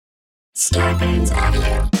Scarpins Audio.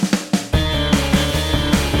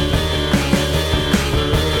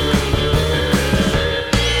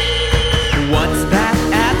 What's that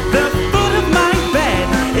at the foot of my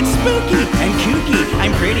bed? It's spooky and kooky,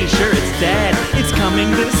 I'm pretty sure it's dead. It's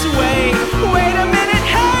coming this way. Wait a minute,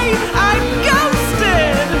 hey, I'm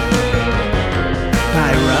ghosted!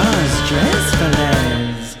 By Roz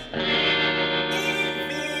Dressfelez.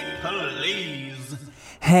 Please.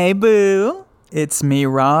 Hey boo, it's me,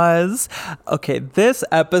 Roz. Okay, this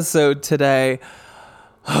episode today,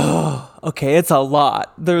 okay, it's a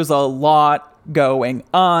lot. There's a lot going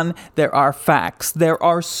on. There are facts, there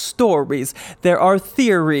are stories, there are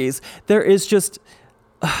theories. There is just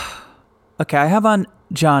okay, I have on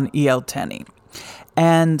John E.L. Tenney,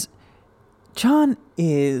 and John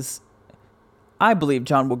is, I believe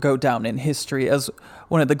John will go down in history as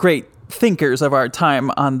one of the great thinkers of our time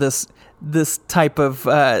on this type of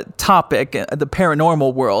topic, the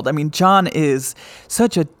paranormal world. I mean, John is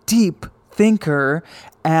such a deep thinker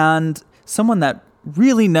and someone that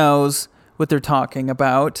really knows what they're talking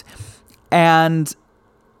about. And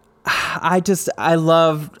I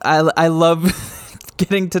love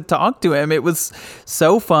getting to talk to him. It was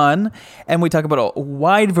so fun. And we talk about a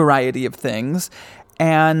wide variety of things.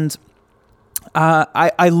 And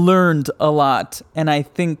I learned a lot, and I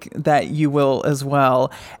think that you will as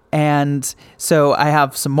well. And so I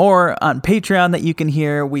have some more on Patreon that you can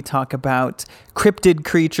hear. We talk about cryptid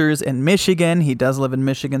creatures in Michigan. He does live in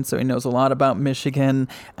Michigan, so he knows a lot about Michigan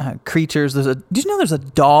creatures. Did you know there's a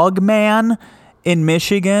dog man in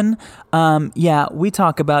Michigan? Yeah, we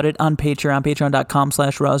talk about it on Patreon,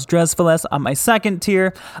 patreon.com/RozDressfelez on my second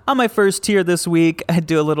tier. On my first tier this week, I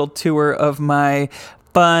do a little tour of my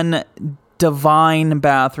fun Divine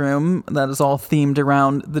bathroom that is all themed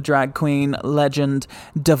around the drag queen legend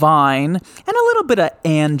Divine, and a little bit of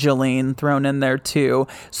Angeline thrown in there too.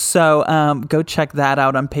 So go check that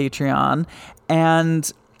out on Patreon.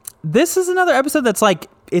 And this is another episode that's like,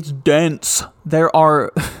 it's dense.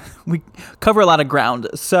 We cover a lot of ground,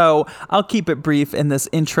 so I'll keep it brief in this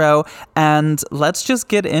intro, and let's just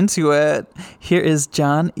get into it. Here is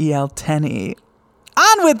John E.L. Tenney.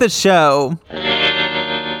 On with the show.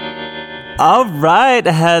 All right.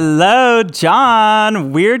 Hello,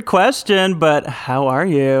 John. Weird question, but how are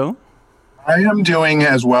you? I am doing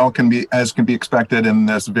as well can be expected in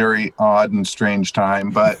this very odd and strange time.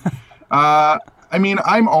 But I mean,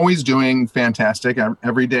 I'm always doing fantastic.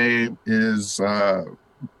 Every day is.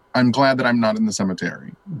 I'm glad that I'm not in the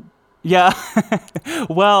cemetery. Yeah.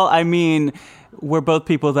 Well, I mean, we're both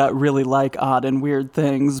people that really like odd and weird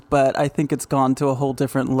things, but I think it's gone to a whole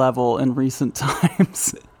different level in recent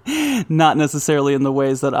times. Not necessarily in the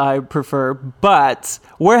ways that I prefer, but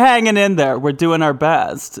we're hanging in there. We're doing our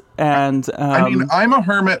best. And I mean, I'm a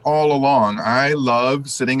hermit all along. I love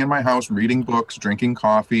sitting in my house, reading books, drinking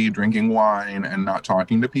coffee, drinking wine, and not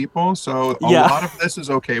talking to people. So a lot of this is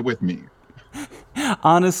okay with me.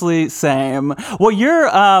 Honestly, same. Well, you're,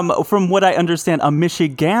 from what I understand, a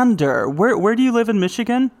Michigander. Where do you live in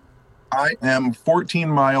Michigan? I am 14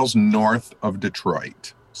 miles north of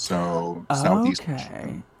Detroit. So southeast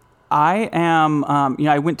Michigan. I am,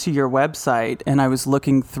 I went to your website and I was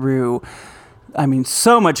looking through, I mean,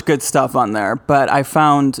 so much good stuff on there, but I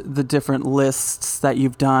found the different lists that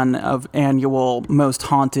you've done of annual most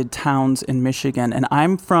haunted towns in Michigan. And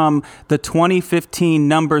I'm from the 2015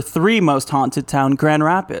 number 3 most haunted town, Grand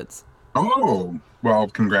Rapids. Oh, well,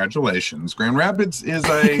 congratulations. Grand Rapids is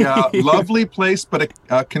a lovely place, but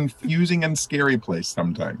a confusing and scary place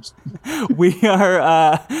sometimes. We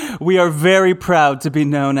are very proud to be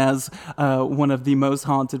known as one of the most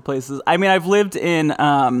haunted places. I mean, I've lived in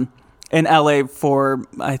LA for,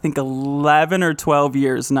 I think, 11 or 12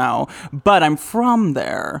 years now, but I'm from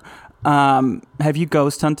there. Have you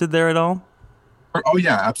ghost hunted there at all? Oh,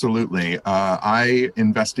 yeah, absolutely. I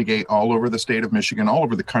investigate all over the state of Michigan, all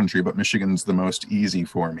over the country, but Michigan's the most easy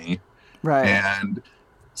for me. Right. And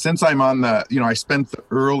since I'm on I spent the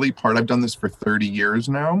early part, I've done this for 30 years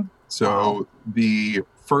now. So the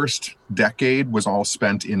first decade was all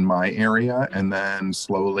spent in my area, and then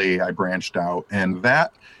slowly I branched out. And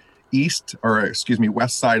that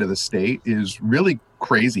west side of the state is really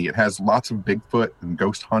crazy. It has lots of Bigfoot and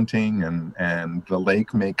ghost hunting, and the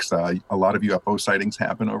lake makes a lot of UFO sightings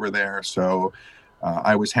happen over there. So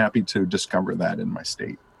I was happy to discover that in my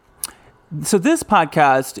state. So this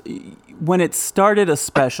podcast, when it started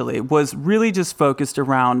especially, was really just focused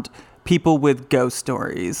around people with ghost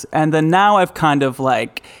stories. And then now I've kind of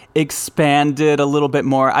like expanded a little bit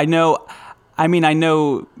more. I know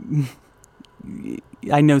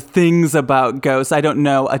I know things about ghosts. I don't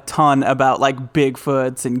know a ton about like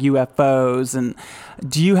Bigfoots and UFOs. And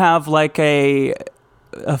do you have like a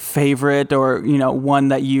favorite, or one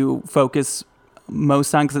that you focus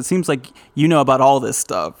most on? Because it seems like you know about all this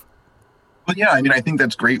stuff. Well, yeah, I mean, I think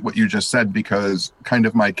that's great what you just said, because kind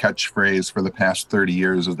of my catchphrase for the past 30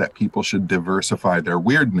 years is that people should diversify their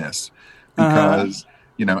weirdness. Because,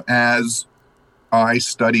 as I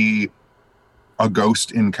study a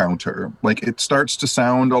ghost encounter, like it starts to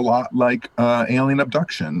sound a lot like alien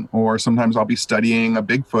abduction, or sometimes I'll be studying a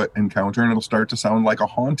Bigfoot encounter and it'll start to sound like a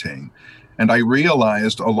haunting. And I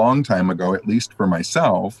realized a long time ago, at least for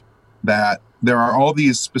myself, that there are all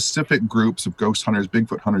these specific groups of ghost hunters,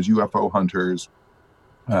 Bigfoot hunters, UFO hunters,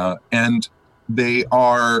 and they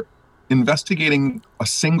are investigating a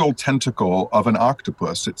single tentacle of an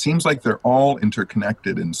octopus. It seems like they're all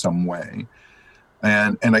interconnected in some way.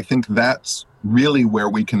 And I think that's really where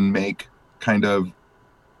we can make kind of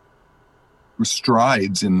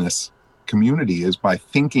strides in this community, is by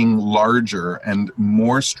thinking larger and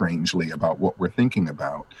more strangely about what we're thinking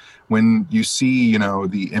about. When you see,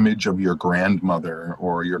 the image of your grandmother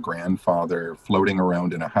or your grandfather floating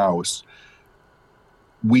around in a house,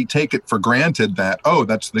 we take it for granted that, oh,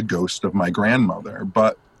 that's the ghost of my grandmother.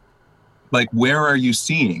 But like, where are you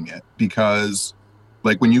seeing it? Because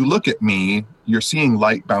like when you look at me, you're seeing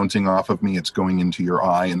light bouncing off of me. It's going into your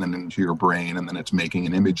eye and then into your brain, and then it's making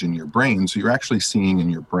an image in your brain. So you're actually seeing in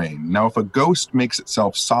your brain. Now, if a ghost makes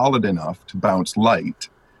itself solid enough to bounce light,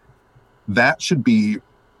 that should be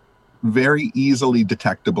very easily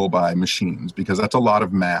detectable by machines, because that's a lot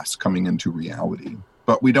of mass coming into reality.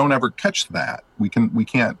 But we don't ever catch that. We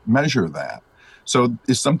can't measure that. So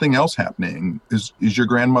is something else happening? Is your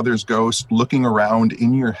grandmother's ghost looking around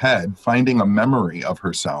in your head, finding a memory of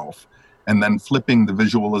herself, and then flipping the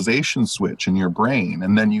visualization switch in your brain,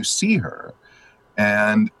 and then you see her?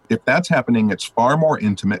 And if that's happening, it's far more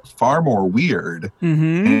intimate, far more weird.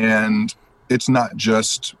 Mm-hmm. And it's not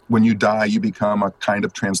just when you die, you become a kind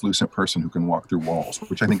of translucent person who can walk through walls,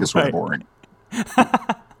 which I think is sort of boring.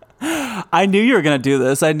 I knew you were going to do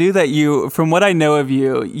this. I knew that from what I know of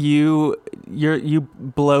you, you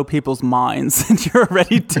blow people's minds, and you're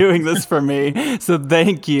already doing this for me. So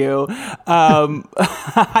thank you.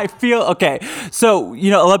 I feel okay. So, a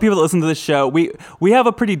lot of people that listen to this show, we have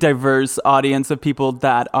a pretty diverse audience of people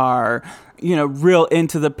that are, real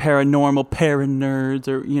into the paranormal, paranerds,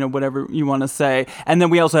 or, whatever you want to say. And then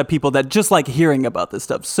we also have people that just like hearing about this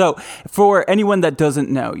stuff. So for anyone that doesn't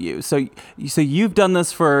know you, so you've done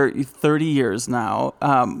this for 30 years now.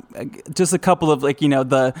 Just a couple of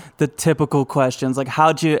the typical questions, like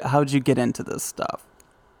how'd you get into this stuff?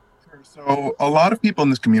 So a lot of people in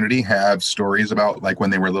this community have stories about like when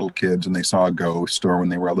they were little kids and they saw a ghost, or when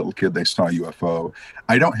they were a little kid, they saw a UFO.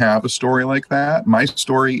 I don't have a story like that. My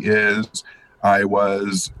story is I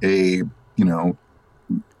was a, lower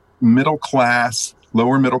middle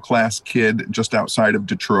class kid just outside of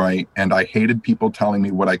Detroit. And I hated people telling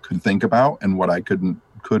me what I could think about and what I could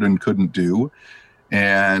and couldn't do.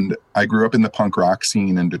 And I grew up in the punk rock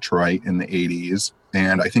scene in Detroit in the 80s.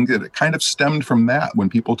 And I think that it kind of stemmed from that. When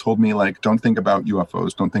people told me, like, don't think about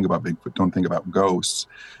UFOs, don't think about Bigfoot, don't think about ghosts,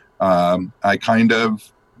 I kind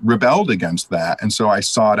of rebelled against that. And so I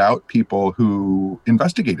sought out people who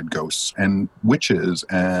investigated ghosts and witches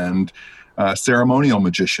and ceremonial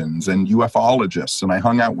magicians and ufologists, and I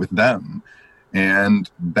hung out with them. And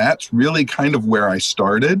that's really kind of where I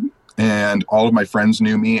started. And all of my friends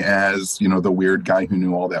knew me as, the weird guy who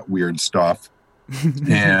knew all that weird stuff.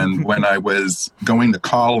 And when I was going to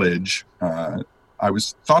college, I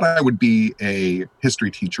thought I would be a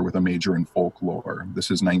history teacher with a major in folklore.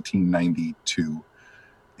 This is 1992.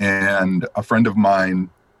 And a friend of mine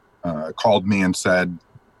called me and said,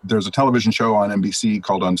 there's a television show on NBC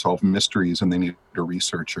called Unsolved Mysteries, and they need a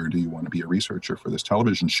researcher. Do you want to be a researcher for this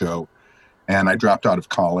television show? And I dropped out of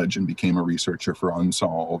college and became a researcher for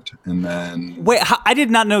Unsolved. And then... Wait, I did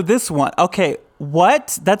not know this one. Okay,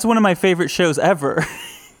 what? That's one of my favorite shows ever.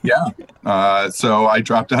 Yeah. So I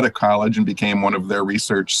dropped out of college and became one of their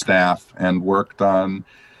research staff and worked on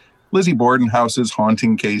Lizzie Bordenhouse's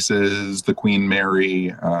haunting cases, the Queen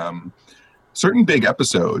Mary, certain big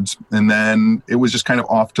episodes. And then it was just kind of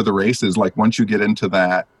off to the races. Like once you get into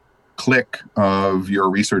that clique of your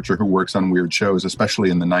researcher who works on weird shows, especially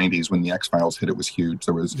in the 90s when the X-Files hit, it was huge.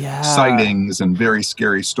 There was sightings and very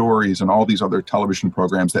scary stories and all these other television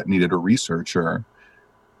programs that needed a researcher.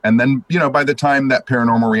 And then, by the time that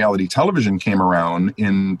paranormal reality television came around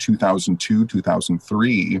in 2002,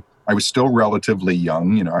 2003, I was still relatively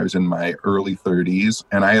young. I was in my early 30s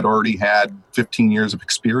and I had already had 15 years of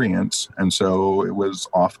experience. And so it was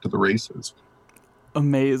off to the races.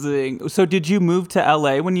 Amazing. So did you move to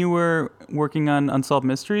LA when you were working on Unsolved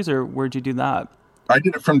Mysteries, or where'd you do that? I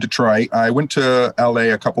did it from Detroit. I went to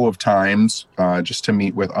LA a couple of times just to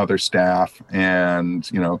meet with other staff and,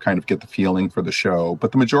 kind of get the feeling for the show.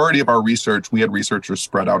 But the majority of our research, we had researchers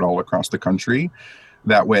spread out all across the country.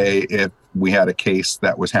 That way, if we had a case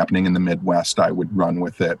that was happening in the Midwest, I would run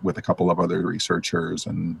with it with a couple of other researchers,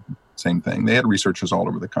 and same thing. They had researchers all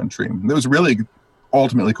over the country. It was really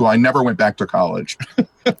ultimately cool. I never went back to college.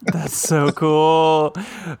 That's so cool.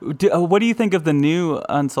 What do you think of the new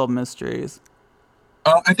Unsolved Mysteries?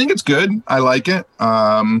 I think it's good. I like it.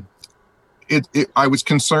 I was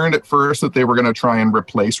concerned at first that they were going to try and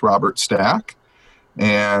replace Robert Stack,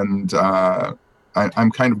 and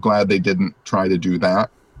I'm kind of glad they didn't try to do that.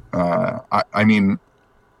 I mean,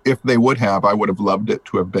 if they would have, I would have loved it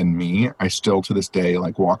to have been me. I still, to this day,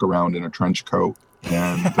 walk around in a trench coat,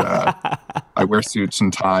 and I wear suits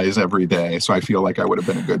and ties every day, so I feel like I would have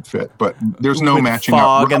been a good fit. But there's no With matching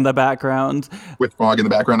fog up in the background. with fog in the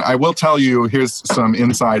background. I will tell you, here's some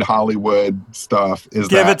inside Hollywood stuff.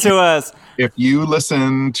 Give it to us. If you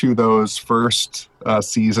listen to those first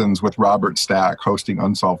seasons with Robert Stack hosting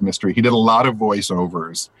Unsolved Mystery, he did a lot of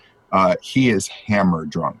voiceovers. He is hammer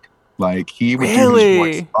drunk. He would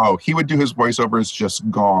Really? he would do his voiceovers just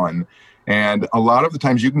gone. And a lot of the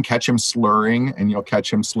times you can catch him slurring and you'll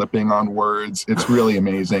catch him slipping on words. It's really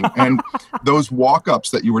amazing. And those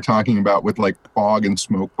walk-ups that you were talking about with fog and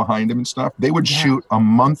smoke behind him and stuff, they would shoot a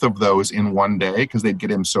month of those in one day because they'd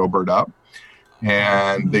get him sobered up.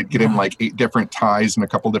 And they'd get him 8 different ties and a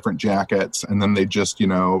couple different jackets. And then they'd just,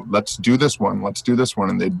 let's do this one. Let's do this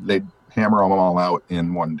one. And they'd hammer them all out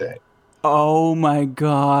in one day. Oh my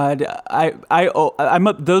God.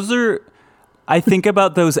 I think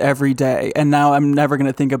about those every day, and now I'm never going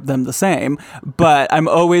to think of them the same, but I'm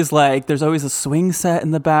always there's always a swing set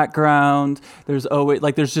in the background. There's always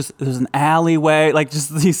there's an alleyway,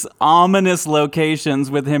 just these ominous locations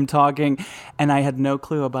with him talking. And I had no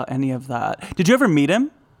clue about any of that. Did you ever meet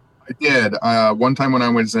him? I did. One time when I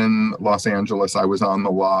was in Los Angeles, I was on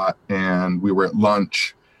the lot and we were at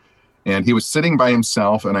lunch and he was sitting by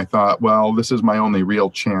himself. And I thought, well, this is my only real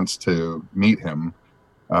chance to meet him.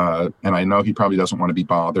 And I know he probably doesn't want to be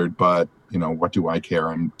bothered, but, what do I care?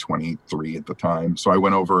 I'm 23 at the time. So I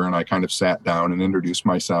went over and I kind of sat down and introduced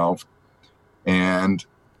myself. And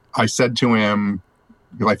I said to him,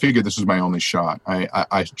 because I figured this was my only shot,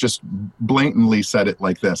 I just blatantly said it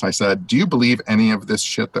like this. I said, do you believe any of this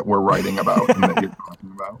shit that we're writing about and that you're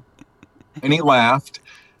talking about? And he laughed.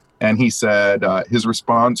 And he said, his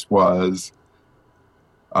response was,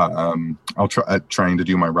 trying to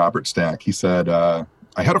do my Robert Stack. He said,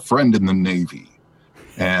 I had a friend in the Navy,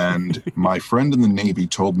 and my friend in the Navy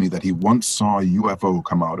told me that he once saw a UFO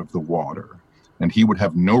come out of the water, and he would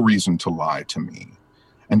have no reason to lie to me.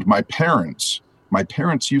 And my parents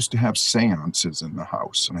used to have seances in the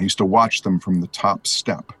house, and I used to watch them from the top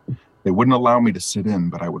step. They wouldn't allow me to sit in,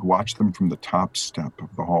 but I would watch them from the top step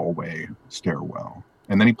of the hallway stairwell.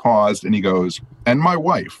 And then he paused, and he goes, and my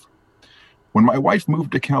wife. When my wife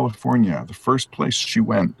moved to California, the first place she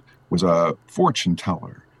went was a fortune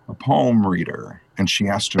teller, a palm reader. And she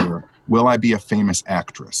asked her, will I be a famous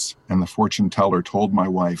actress? And the fortune teller told my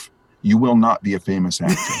wife, you will not be a famous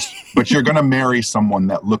actress, but you're going to marry someone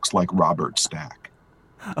that looks like Robert Stack.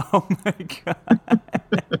 Oh my God.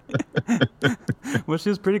 Well, she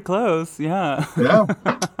was pretty close. Yeah. Yeah.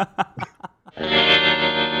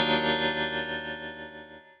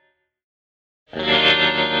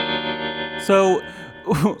 So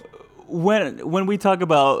when we talk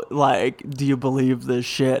about do you believe this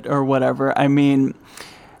shit or whatever, I mean,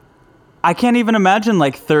 I can't even imagine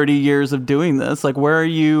 30 years of doing this. Where are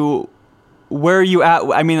you at?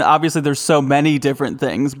 I mean, obviously there's so many different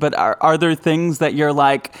things, but are there things that you're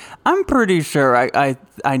I'm pretty sure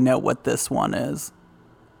I know what this one is?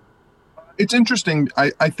 It's interesting.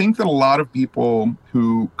 I think that a lot of people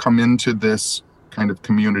who come into this kind of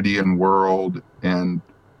community and world and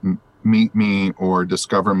meet me or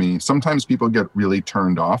discover me, sometimes people get really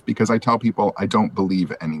turned off because I tell people I don't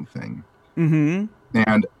believe anything. Mm-hmm.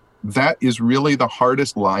 And that is really the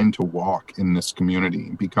hardest line to walk in this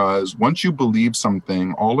community, because once you believe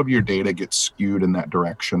something, all of your data gets skewed in that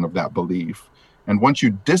direction of that belief. And once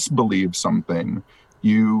you disbelieve something,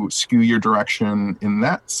 you skew your direction in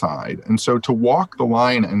that side. And so to walk the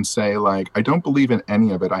line and say I don't believe in any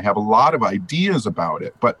of it, I have a lot of ideas about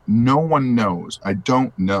it, but no one knows, I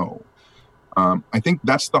don't know. I think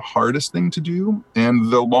that's the hardest thing to do.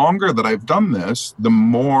 And the longer that I've done this, the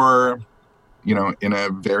more in a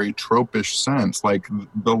very tropish sense. Like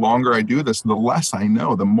the longer I do this, the less I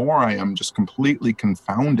know, the more I am just completely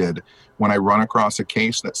confounded when I run across a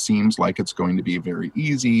case that seems like it's going to be very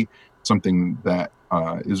easy, something that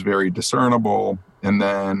is very discernible, and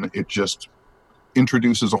then it just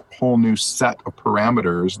introduces a whole new set of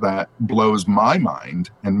parameters that blows my mind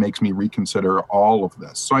and makes me reconsider all of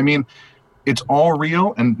this. So, I mean, it's all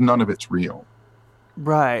real and none of it's real.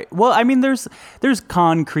 Right. Well, I mean, there's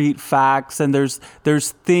concrete facts, and there's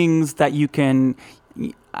things that you can.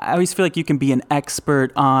 I always feel like you can be an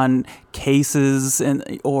expert on cases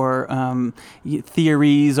or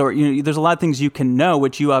theories, or there's a lot of things you can know,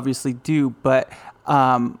 which you obviously do. But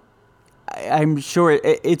I'm sure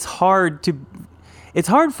it's hard to. It's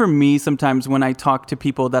hard for me sometimes when I talk to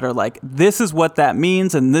people that are like, this is what that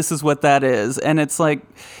means and this is what that is. And it's like,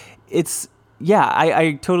 yeah,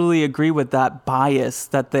 I totally agree with that bias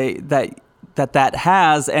that that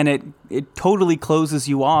has, and it totally closes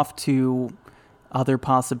you off to other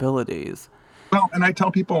possibilities. Well, and I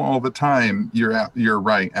tell people all the time, you're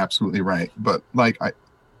right, absolutely right. But like,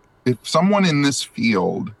 if someone in this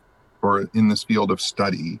field or in this field of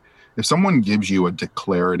study, if someone gives you a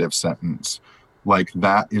declarative sentence, like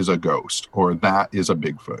that is a ghost, or that is a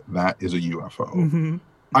Bigfoot, that is a UFO. Mm-hmm.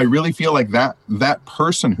 I really feel like that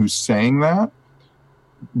person who's saying that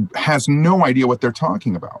has no idea what they're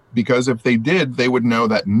talking about, because if they did, they would know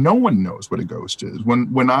that no one knows what a ghost is.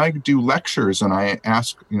 When I do lectures and I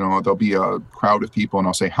ask, there'll be a crowd of people and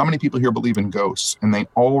I'll say, how many people here believe in ghosts? And they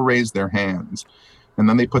all raise their hands, and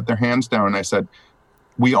then they put their hands down, and I said,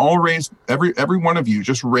 we all raised, every one of you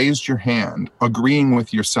just raised your hand agreeing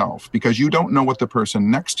with yourself, because you don't know what the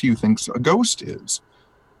person next to you thinks a ghost is.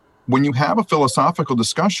 When you have a philosophical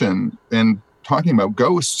discussion, and talking about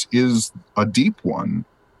ghosts is a deep one,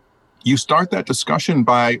 you start that discussion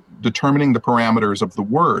by determining the parameters of the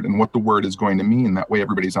word and what the word is going to mean. That way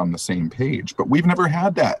everybody's on the same page. But we've never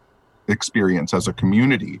had that experience as a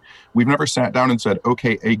community. We've never sat down and said,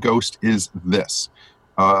 okay, a ghost is this.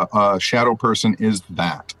 A shadow person is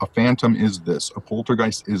that. A phantom is this. A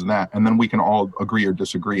poltergeist is that. And then we can all agree or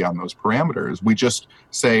disagree on those parameters. We just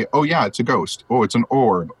say, oh, yeah, it's a ghost. Oh, it's an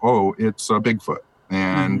orb. Oh, it's a Bigfoot.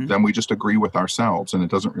 And then we just agree with ourselves, and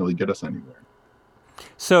it doesn't really get us anywhere.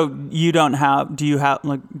 So do you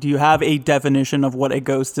have a definition of what a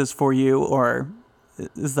ghost is for you, or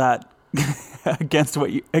is that against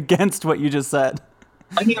what you just said?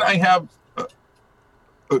 I mean, I have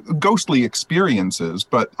ghostly experiences,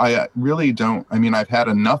 but I really don't. I mean, I've had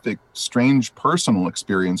enough strange personal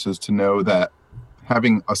experiences to know that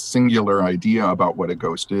having a singular idea about what a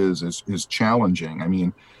ghost is challenging. I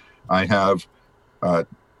mean, I have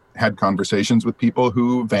had conversations with people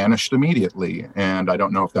who vanished immediately, and I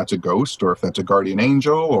don't know if that's a ghost or if that's a guardian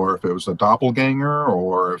angel or if it was a doppelganger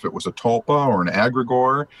or if it was a tulpa or an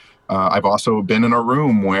egregore. I've also been in a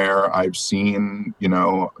room where I've seen,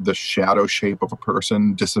 the shadow shape of a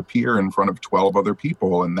person disappear in front of 12 other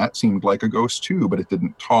people. And that seemed like a ghost too, but it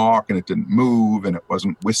didn't talk and it didn't move and it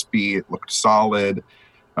wasn't wispy. It looked solid.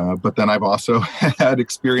 But then I've also had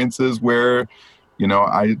experiences where,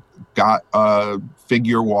 I got a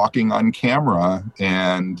figure walking on camera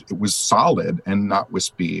and it was solid and not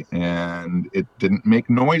wispy. And it didn't make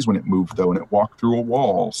noise when it moved though, and it walked through a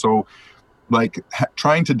wall. So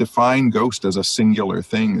trying to define ghost as a singular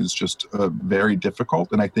thing is just very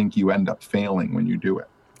difficult, and I think you end up failing when you do it.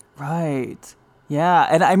 Right. Yeah.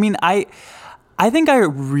 And I mean, I think I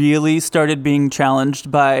really started being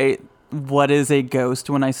challenged by what is a ghost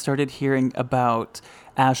when I started hearing about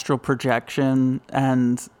astral projection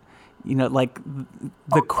and,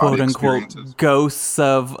 the quote unquote ghosts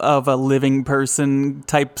of a living person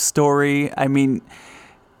type story. I mean,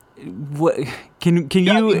 what can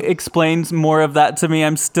you explain more of that to me?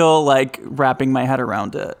 I'm still wrapping my head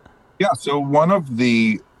around it. Yeah. So one of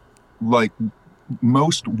the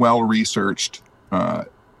most well-researched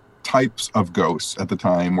types of ghosts at the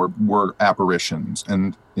time were apparitions.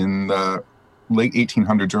 And in the late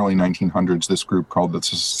 1800s, early 1900s, this group called the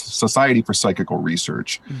Society for Psychical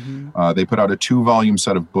Research, they put out a 2-volume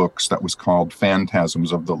set of books that was called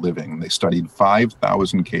Phantasms of the Living. They studied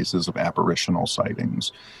 5,000 cases of apparitional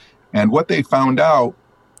sightings. And what they found out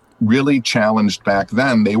really challenged back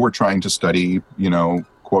then. They were trying to study,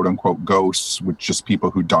 quote unquote ghosts, with just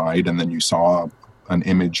people who died and then you saw an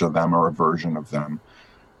image of them or a version of them.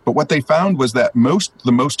 But what they found was that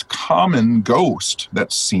the most common ghost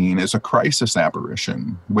that's seen is a crisis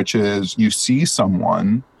apparition, which is you see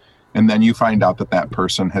someone and then you find out that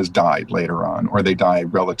person has died later on, or they die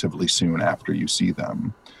relatively soon after you see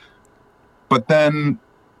them. But then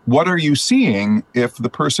what are you seeing if the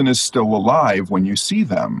person is still alive when you see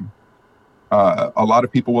them? A lot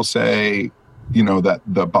of people will say, that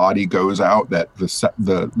the body goes out, that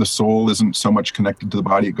the soul isn't so much connected to the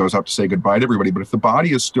body, it goes out to say goodbye to everybody. But if the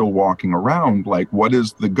body is still walking around, like, what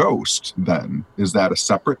is the ghost then? Is that a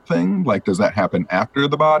separate thing? Like, does that happen after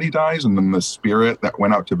the body dies, and then the spirit that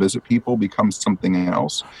went out to visit people becomes something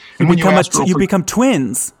else? And you become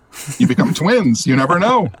twins. You become twins. You never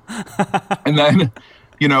know. And then,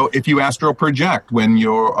 if you astral project, when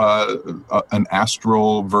you're an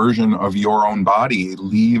astral version of your own body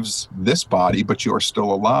leaves this body, but you're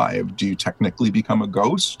still alive, do you technically become a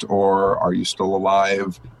ghost, or are you still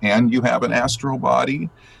alive and you have an astral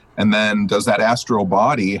body? And then does that astral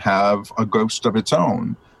body have a ghost of its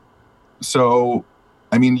own? So,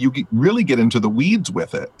 I mean, you really get into the weeds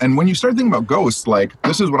with it. And when you start thinking about ghosts, like,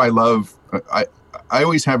 this is what I love. I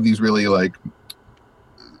always have these really, like,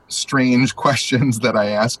 strange questions that I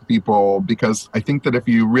ask people, because I think that if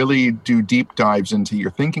you really do deep dives into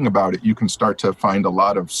your thinking about it, you can start to find a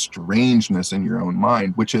lot of strangeness in your own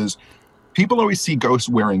mind, which is, people always see ghosts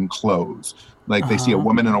wearing clothes. Like, they see a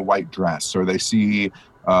woman in a white dress, or they see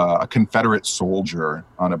a Confederate soldier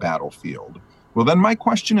on a battlefield. Well, then my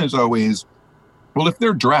question is always, well, if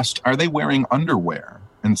they're dressed, are they wearing underwear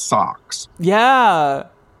and socks? Yeah.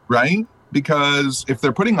 Right? Because if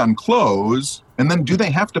they're putting on clothes, and then do they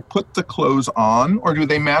have to put the clothes on, or do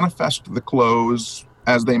they manifest the clothes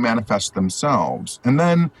as they manifest themselves? And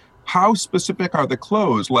then how specific are the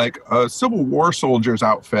clothes? Like, a Civil War soldier's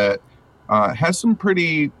outfit has some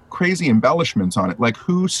pretty crazy embellishments on it. Like,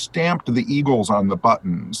 who stamped the eagles on the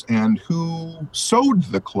buttons, and who sewed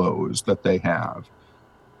the clothes that they have?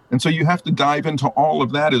 And so you have to dive into all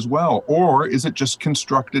of that as well. Or is it just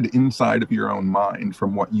constructed inside of your own mind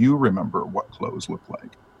from what you remember what clothes look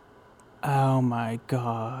like? Oh my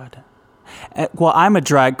God. Well, I'm a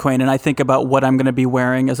drag queen, and I think about what I'm going to be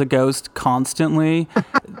wearing as a ghost constantly.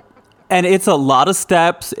 And it's a lot of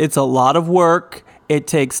steps. It's a lot of work. It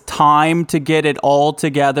takes time to get it all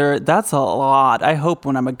together. That's a lot. I hope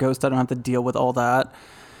when I'm a ghost, I don't have to deal with all that.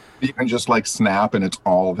 You can just, like, snap and it's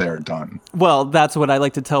all there, done. Well, that's what I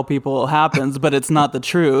like to tell people happens, but it's not the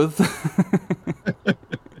truth.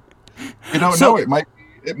 You don't know.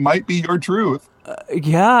 It might be your truth.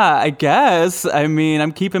 Yeah, I guess. I mean,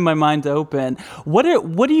 I'm keeping my mind open. What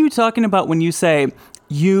are you talking about when you say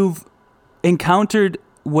you've encountered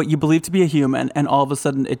what you believe to be a human and all of a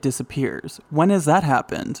sudden it disappears? When has that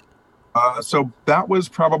happened? So that was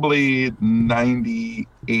probably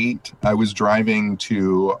 98. I was driving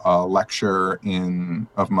to a lecture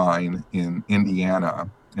of mine in Indiana,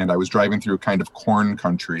 and I was driving through kind of corn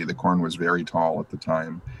country. The corn was very tall at the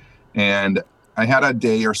time. And I had a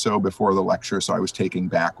day or so before the lecture, so I was taking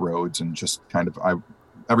back roads, and just kind of,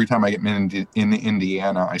 every time I get in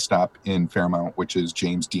Indiana, I stop in Fairmount, which is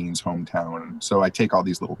James Dean's hometown. So I take all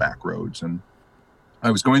these little back roads, and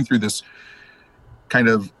I was going through this kind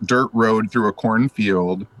of dirt road through a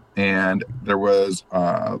cornfield, and there was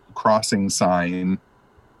a crossing sign,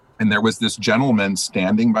 and there was this gentleman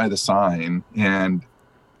standing by the sign, and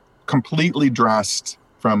completely dressed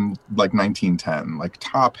from like 1910, like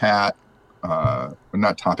top hat,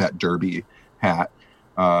 not top hat, derby hat,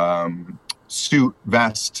 suit,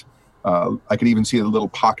 vest. I could even see a little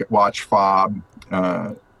pocket watch fob.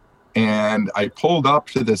 And I pulled up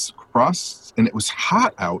to this cross, and it was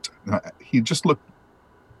hot out. He just looked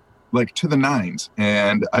like to the nines.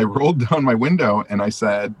 And I rolled down my window and I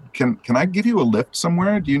said, can I give you a lift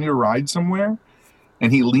somewhere? Do you need a ride somewhere?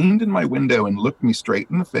 And he leaned in my window and looked me straight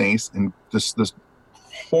in the face, and this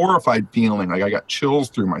horrified feeling, like I got chills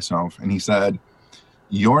through myself. And he said,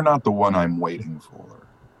 "You're not the one I'm waiting for."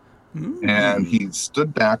 Mm. And he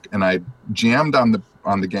stood back, and I jammed on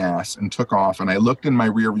the gas and took off. And I looked in my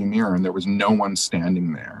rearview mirror, and there was no one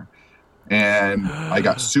standing there. And I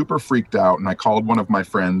got super freaked out, and I called one of my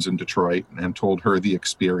friends in Detroit and told her the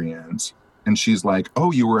experience. And she's like,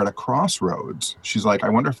 "Oh, you were at a crossroads." She's like, "I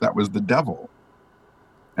wonder if that was the devil."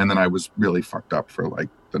 And then I was really fucked up for like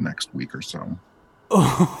the next week or so.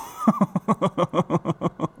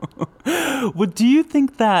 Well, do you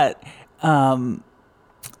think that,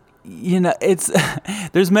 it's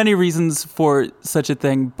there's many reasons for such a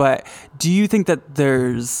thing, but do you think that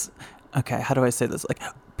how do I say this? Like,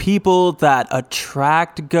 people that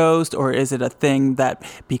attract ghosts, or is it a thing that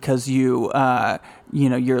because you're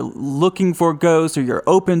looking for ghosts, or you're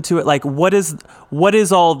open to it? Like, what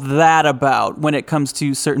is all that about when it comes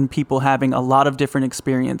to certain people having a lot of different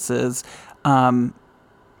experiences?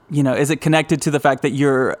 Is it connected to the fact that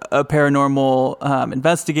you're a paranormal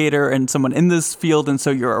investigator and someone in this field, and so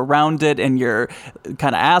you're around it and you're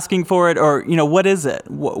kind of asking for it, or what is it?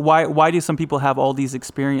 Why do some people have all these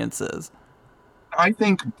experiences? I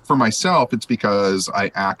think for myself, it's because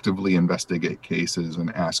I actively investigate cases and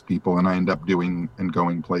ask people, and I end up doing and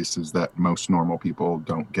going places that most normal people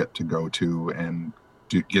don't get to go to and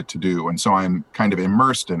get to do. And so I'm kind of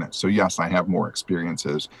immersed in it. So, yes, I have more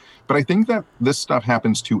experiences. But I think that this stuff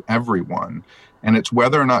happens to everyone. And it's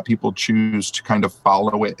whether or not people choose to kind of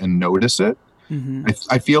follow it and notice it. Mm-hmm.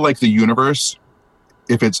 I feel like the universe,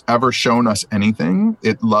 if it's ever shown us anything,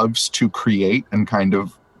 it loves to create and kind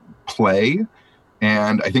of play.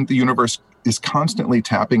 And I think the universe is constantly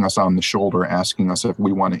tapping us on the shoulder, asking us if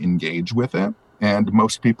we want to engage with it. And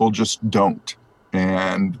most people just don't.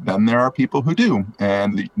 And then there are people who do.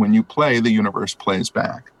 And when you play, the universe plays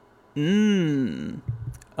back.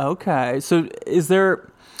 Okay. So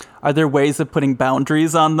are there ways of putting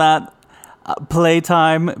boundaries on that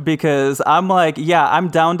playtime? Because I'm like, yeah, I'm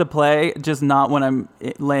down to play, just not when I'm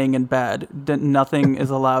laying in bed. Nothing is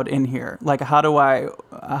allowed in here. Like,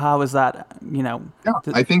 how is that, Yeah,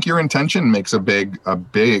 I think your intention makes a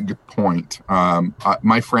big point.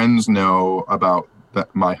 My friends know about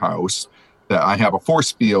my house, that I have a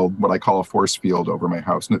force field, what I call a force field over my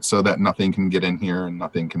house, and it's so that nothing can get in here and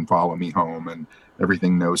nothing can follow me home, and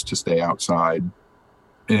everything knows to stay outside.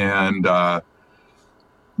 And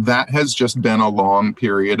that has just been a long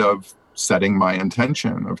period of setting my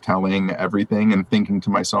intention, of telling everything and thinking to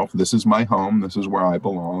myself, this is my home, this is where I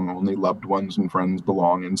belong, only loved ones and friends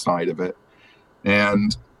belong inside of it.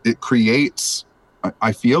 And it creates,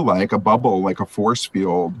 I feel like, a bubble, like a force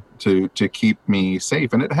field to keep me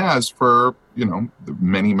safe. And it has for,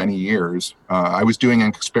 many, many years. I was doing an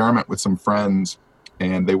experiment with some friends,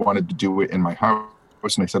 and they wanted to do it in my house.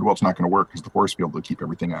 And I said, well, it's not going to work because the force field will keep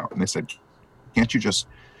everything out. And they said, can't you just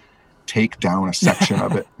take down a section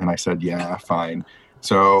of it? And I said, yeah, fine.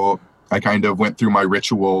 So I kind of went through my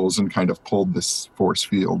rituals and kind of pulled this force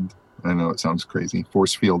field. I know it sounds crazy,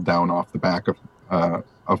 force field down off the back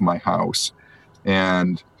of my house.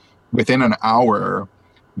 And within an hour,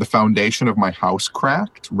 the foundation of my house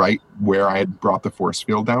cracked right where I had brought the force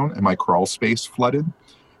field down, and my crawl space flooded.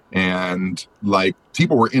 And like,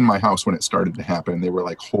 people were in my house when it started to happen. They were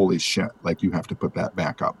like, holy shit, like, you have to put that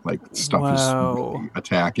back up. Like, stuff is really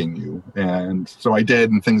attacking you. And so I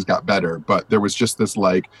did, and things got better. But there was just this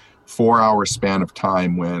like 4-hour span of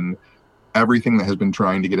time when everything that has been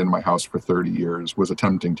trying to get into my house for 30 years was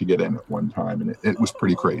attempting to get in at one time. And it was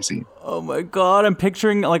pretty crazy. Oh my God. I'm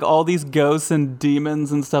picturing like all these ghosts and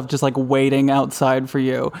demons and stuff just like waiting outside for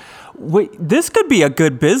you. Wait, this could be a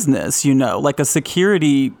good business, like a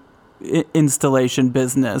security installation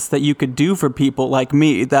business that you could do for people like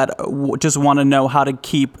me that just want to know how to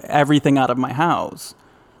keep everything out of my house.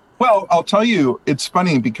 Well, I'll tell you, it's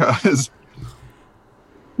funny because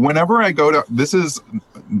whenever I go to, this is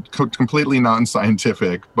completely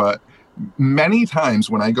non-scientific, but many times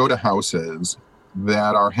when I go to houses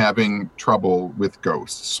that are having trouble with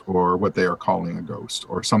ghosts, or what they are calling a ghost,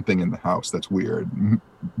 or something in the house that's weird,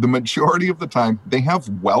 the majority of the time they have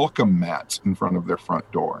welcome mats in front of their front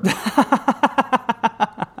door.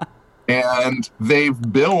 And they've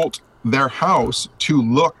built their house to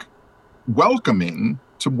look welcoming,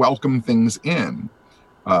 to welcome things in.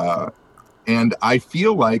 And I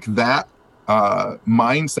feel like that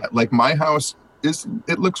mindset, like, my house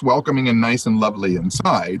it looks welcoming and nice and lovely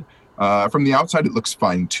inside. From the outside, it looks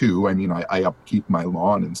fine too. I mean, I upkeep my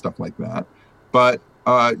lawn and stuff like that. But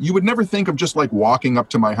you would never think of just like walking up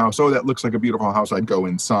to my house, oh, that looks like a beautiful house, I'd go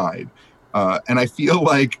inside. And I feel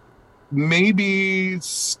like maybe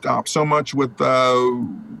stop so much with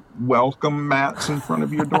welcome mats in front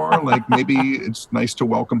of your door. Like, maybe it's nice to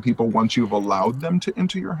welcome people once you've allowed them to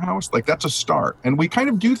enter your house. Like, that's a start. And we kind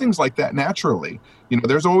of do things like that naturally.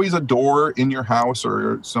 There's always a door in your house,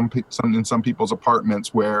 or some in some people's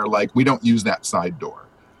apartments where like we don't use that side door.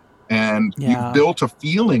 And you've built a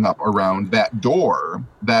feeling up around that door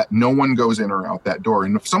that no one goes in or out that door.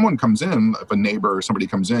 And if someone comes in, if a neighbor or somebody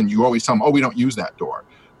comes in, you always tell them, oh, we don't use that door.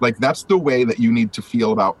 Like, that's the way that you need to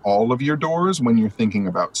feel about all of your doors when you're thinking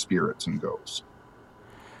about spirits and ghosts.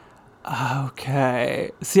 Okay.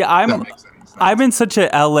 See, I'm in such a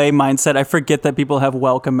LA mindset. I forget that people have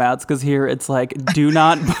welcome mats, because here it's like, do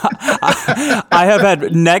not. I have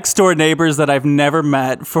had next door neighbors that I've never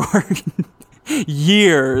met for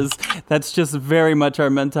years. That's just very much our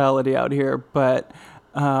mentality out here. But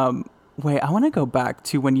wait, I want to go back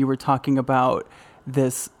to when you were talking about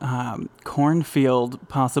this cornfield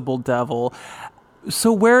possible devil.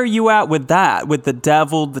 So where are you at with that? With the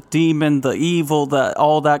devil, the demon, the evil,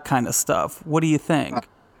 all that kind of stuff? What do you think?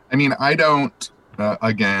 I mean, I don't,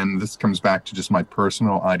 again, this comes back to just my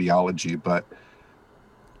personal ideology, but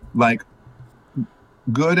like,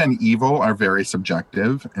 good and evil are very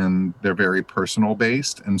subjective and they're very personal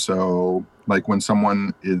based. And so like when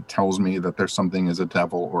someone tells me that there's something as a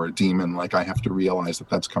devil or a demon, like I have to realize that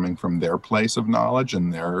that's coming from their place of knowledge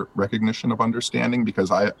and their recognition of understanding,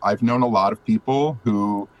 because I've known a lot of people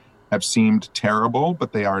who have seemed terrible,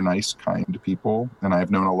 but they are nice, kind people. And I've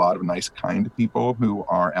known a lot of nice, kind people who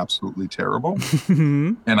are absolutely terrible.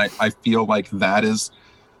 And I feel like that is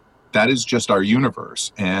just our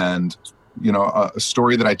universe. And, you know, a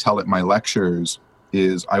story that I tell at my lectures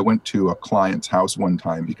is I went to a client's house one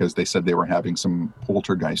time because they said they were having some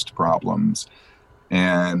poltergeist problems.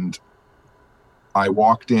 And I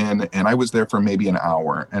walked in and I was there for maybe an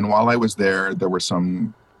hour. And while I was there, there were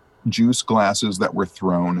some juice glasses that were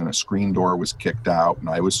thrown and a screen door was kicked out and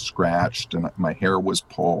I was scratched and my hair was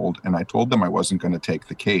pulled. And I told them I wasn't going to take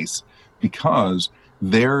the case because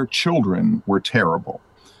their children were terrible.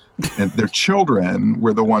 And their children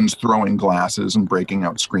were the ones throwing glasses and breaking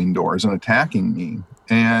out screen doors and attacking me.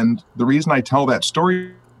 And the reason I tell that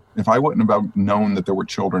story, if I wouldn't have known that there were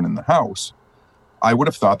children in the house, I would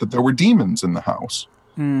have thought that there were demons in the house.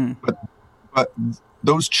 But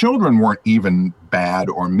those children weren't even bad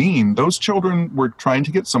or mean. Those children were trying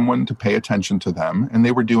to get someone to pay attention to them, and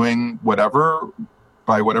they were doing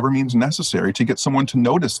by whatever means necessary to get someone to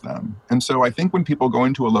notice them. And so I think when people go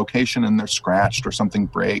into a location and they're scratched or something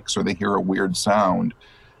breaks or they hear a weird sound,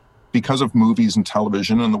 because of movies and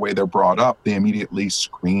television and the way they're brought up, they immediately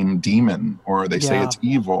scream demon or they say it's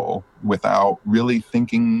evil without really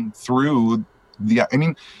thinking through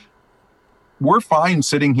we're fine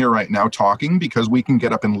sitting here right now talking because we can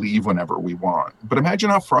get up and leave whenever we want. But imagine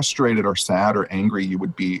how frustrated or sad or angry you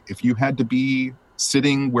would be if you had to be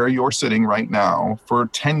sitting where you're sitting right now for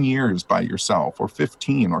 10 years by yourself, or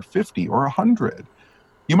 15 or 50 or 100.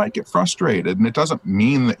 You might get frustrated, and it doesn't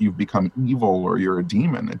mean that you've become evil or you're a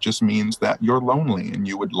demon. It just means that you're lonely and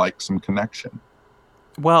you would like some connection.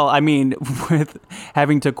 Well, I mean, with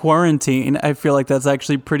having to quarantine, I feel like that's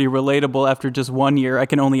actually pretty relatable after just 1 year. I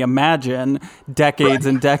can only imagine decades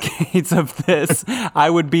and decades of this.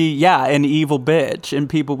 I would be, an evil bitch, and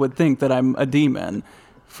people would think that I'm a demon.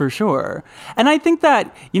 For sure. And I think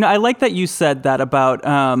that, I like that you said that about,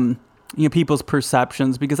 people's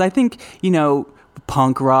perceptions, because I think,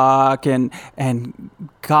 punk rock and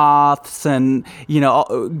goths and,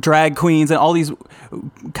 drag queens and all these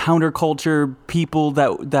counterculture people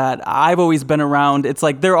that I've always been around. It's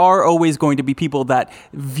like there are always going to be people that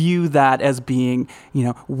view that as being,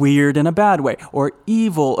 weird in a bad way or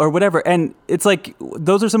evil or whatever. And it's like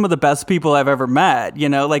those are some of the best people I've ever met,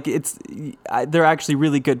 like they're actually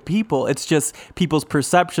really good people. It's just people's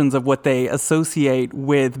perceptions of what they associate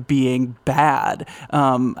with being bad.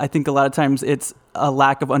 I think a lot of times it's a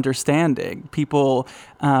lack of understanding. People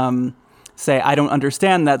say, I don't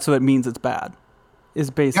understand that, so it means it's bad, is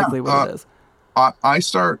basically what it is. I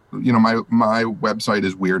start, my website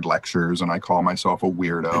is Weird Lectures, and I call myself a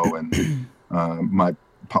weirdo, and my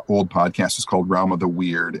old podcast is called Realm of the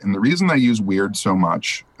Weird. And the reason I use weird so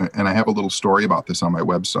much, and I have a little story about this on my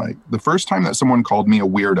website, the first time that someone called me a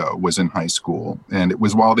weirdo was in high school, and it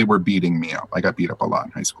was while they were beating me up. I got beat up a lot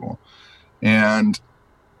in high school. And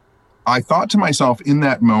I thought to myself in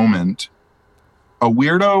that moment, a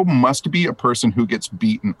weirdo must be a person who gets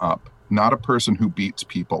beaten up, not a person who beats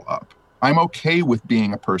people up. I'm okay with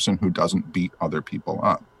being a person who doesn't beat other people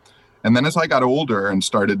up. And then as I got older and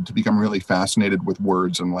started to become really fascinated with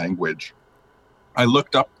words and language, I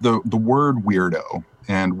looked up the word weirdo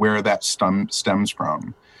and where that stems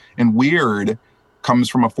from. And weird comes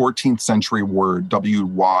from a 14th century word,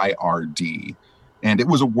 W-Y-R-D. And it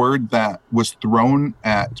was a word that was thrown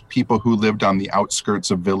at people who lived on the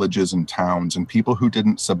outskirts of villages and towns and people who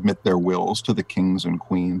didn't submit their wills to the kings and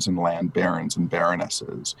queens and land barons and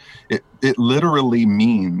baronesses. It literally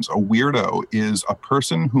means a weirdo is a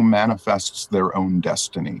person who manifests their own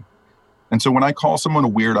destiny. And so when I call someone a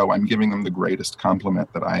weirdo, I'm giving them the greatest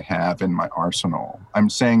compliment that I have in my arsenal.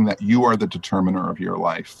 I'm saying that you are the determiner of your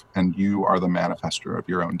life and you are the manifester of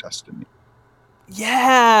your own destiny.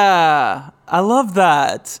 Yeah, I love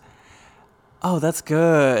that. Oh, that's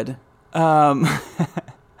good. Yeah,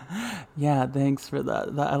 thanks for that.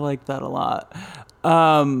 I like that a lot.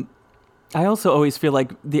 I also always feel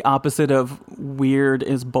like the opposite of weird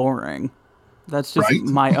is boring. That's just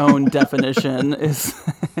my own definition. It's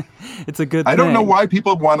a good thing. I don't know why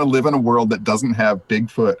people want to live in a world that doesn't have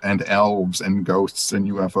Bigfoot and elves and ghosts and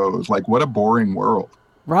UFOs. Like, what a boring world.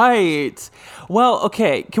 Right. Well,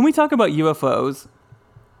 okay. Can we talk about UFOs?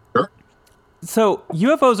 Sure. So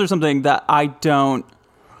UFOs are something that I'm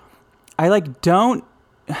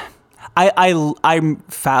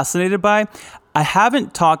fascinated by. I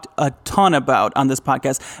haven't talked a ton about on this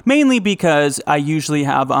podcast, mainly because I usually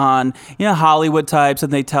have on, Hollywood types,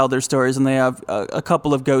 and they tell their stories, and they have a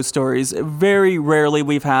couple of ghost stories. Very rarely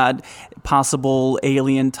we've had possible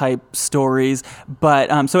alien type stories,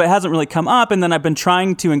 but so it hasn't really come up, and then I've been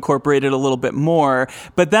trying to incorporate it a little bit more.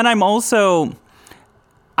 But then I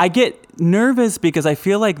get nervous because I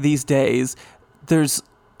feel like these days there's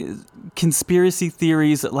conspiracy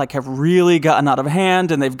theories that like have really gotten out of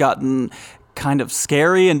hand, and they've gotten kind of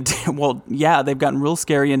scary and they've gotten real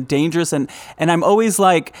scary and dangerous, and I'm always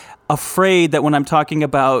like afraid that when I'm talking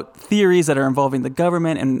about theories that are involving the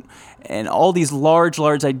government and all these large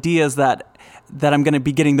ideas that I'm going to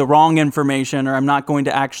be getting the wrong information, or I'm not going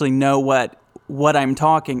to actually know what I'm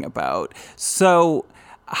talking about. So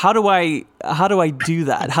how do I do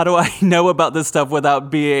that? How do I know about this stuff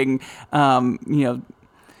without being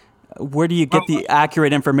where do you get the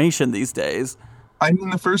accurate information these days? I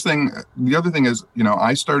mean, the other thing is,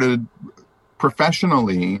 I started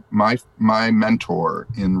professionally, my mentor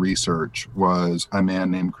in research was a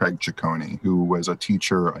man named Craig Ciccone, who was a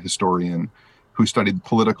teacher, a historian, who studied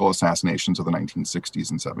political assassinations of the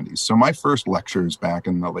 1960s and 70s. So my first lectures back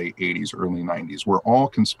in the late 80s, early 90s were all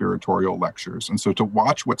conspiratorial lectures. And so to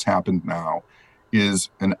watch what's happened now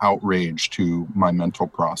is an outrage to my mental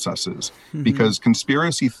processes, because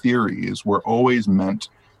conspiracy theories were always meant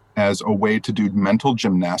as a way to do mental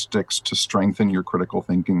gymnastics to strengthen your critical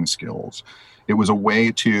thinking skills. It was a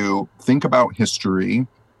way to think about history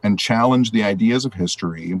and challenge the ideas of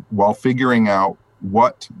history while figuring out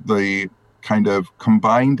what the kind of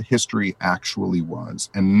combined history actually was,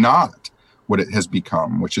 and not what it has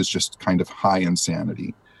become, which is just kind of high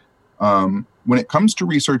insanity. When it comes to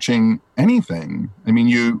researching anything, I mean,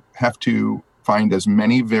 you have to find as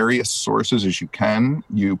many various sources as you can.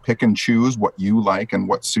 You pick and choose what you like and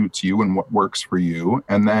what suits you and what works for you.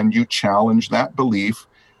 And then you challenge that belief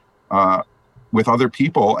with other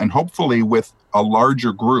people, and hopefully with a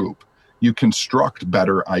larger group, you construct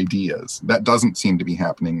better ideas. That doesn't seem to be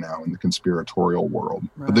happening now in the conspiratorial world.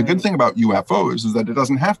 Right. But the good thing about UFOs is that it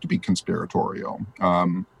doesn't have to be conspiratorial.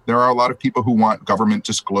 There are a lot of people who want government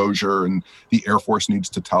disclosure, and the Air Force needs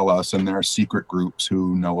to tell us, and there are secret groups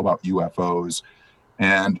who know about UFOs.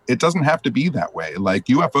 And it doesn't have to be that way. Like,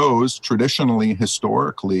 UFOs traditionally,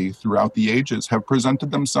 historically, throughout the ages, have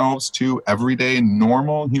presented themselves to everyday,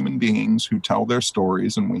 normal human beings who tell their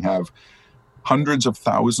stories. And we have hundreds of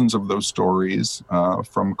thousands of those stories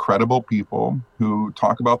from credible people who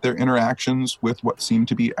talk about their interactions with what seem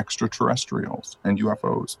to be extraterrestrials and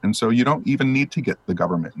UFOs. And so you don't even need to get the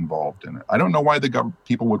government involved in it. I don't know why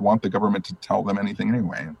people would want the government to tell them anything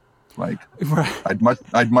anyway. Like, right.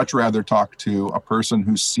 I'd much rather talk to a person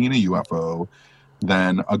who's seen a UFO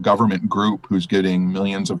than a government group who's getting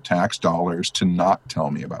millions of tax dollars to not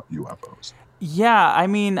tell me about UFOs. Yeah, I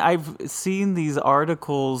mean, I've seen these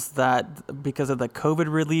articles that because of the COVID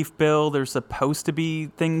relief bill, there's supposed to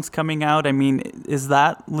be things coming out. I mean, is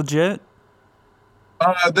that legit?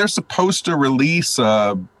 They're supposed to release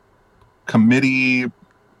a committee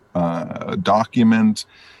document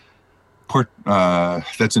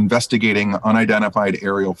that's investigating unidentified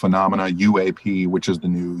aerial phenomena, UAP, which is the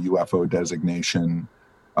new UFO designation.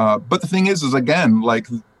 But the thing is again, like,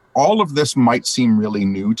 all of this might seem really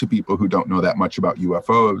new to people who don't know that much about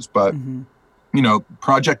UFOs, but,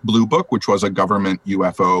 Project Blue Book, which was a government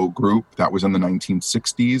UFO group that was in the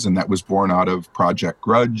 1960s, and that was born out of Project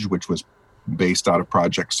Grudge, which was based out of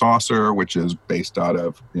Project Saucer, which is based out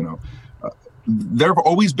of, there have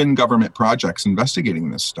always been government projects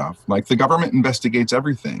investigating this stuff. Like, the government investigates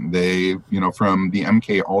everything. They, from the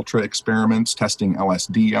MK Ultra experiments, testing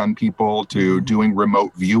LSD on people, to doing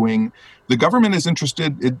remote viewing. The government is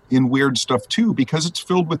interested in weird stuff too, because it's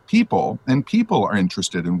filled with people, and people are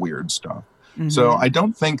interested in weird stuff. Mm-hmm. So I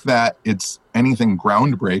don't think that it's anything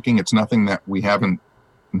groundbreaking. It's nothing that we haven't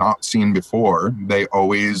not seen before. They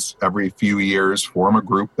always, every few years, form a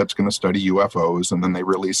group that's going to study UFOs, and then they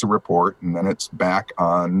release a report, and then it's back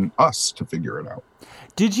on us to figure it out.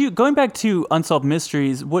 Going back to Unsolved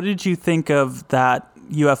Mysteries, what did you think of that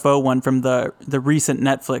UFO one from the recent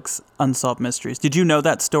Netflix Unsolved Mysteries? Did you know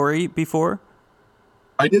that story before?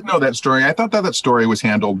 I did know that story. I thought that story was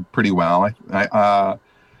handled pretty well.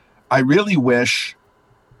 I really wish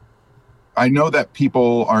I know that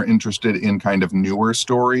people are interested in kind of newer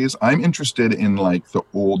stories. I'm interested in like the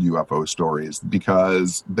old UFO stories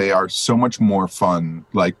because they are so much more fun.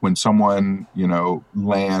 Like when someone,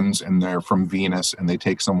 lands and they're from Venus and they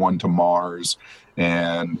take someone to Mars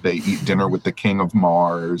and they eat dinner with the king of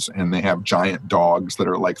Mars and they have giant dogs that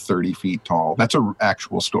are like 30 feet tall. That's an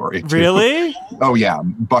actual story too. Really? Oh yeah.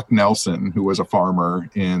 Buck Nelson, who was a farmer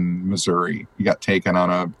in Missouri, he got taken on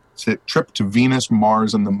a trip to Venus,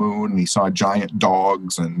 Mars, and the moon, and he saw giant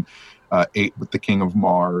dogs and ate with the king of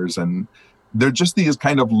Mars. And they're just these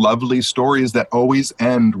kind of lovely stories that always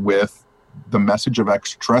end with the message of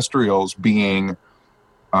extraterrestrials being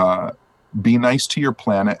be nice to your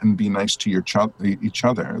planet and be nice to each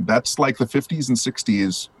other. That's like the 50s and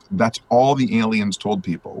 60s. That's all the aliens told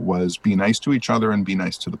people was be nice to each other and be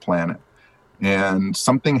nice to the planet. And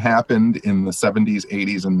something happened in the 70s,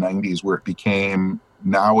 80s, and 90s where it became,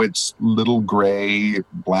 now it's little gray,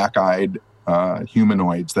 black-eyed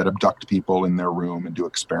humanoids that abduct people in their room and do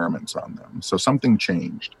experiments on them. So something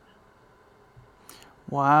changed.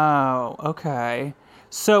 Wow. Okay.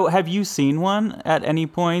 So have you seen one at any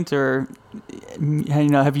point, or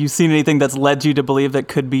have you seen anything that's led you to believe that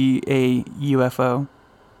could be a UFO?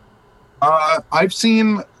 I've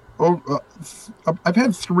seen... I've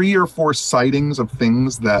had 3 or 4 sightings of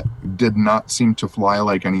things that did not seem to fly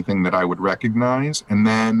like anything that I would recognize. And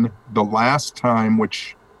then the last time,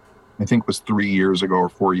 which I think was 3 years ago or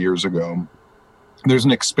 4 years ago, there's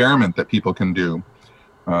an experiment that people can do.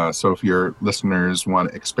 So if your listeners want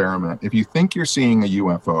to experiment, if you think you're seeing a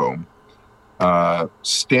UFO,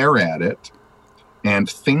 stare at it and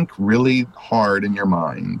think really hard in your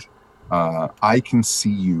mind, I can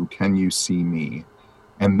see you, can you see me?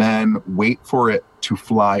 And then wait for it to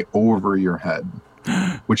fly over your head,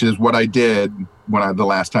 which is what I did the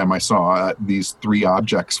last time I saw these 3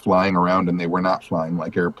 objects flying around, and they were not flying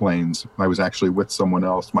like airplanes. I was actually with someone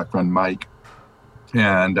else, my friend Mike,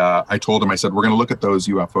 and I told him, I said, we're going to look at those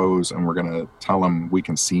UFOs and we're going to tell them we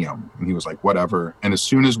can see them. And he was like, whatever. And as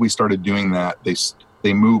soon as we started doing that,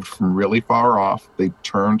 they moved from really far off. They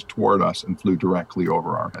turned toward us and flew directly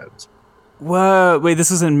over our heads. Whoa, wait,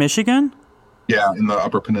 this was in Michigan? Yeah, in the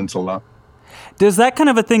Upper Peninsula. Does that kind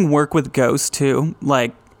of a thing work with ghosts too?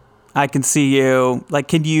 Like, I can see you. Like,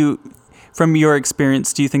 can you, from your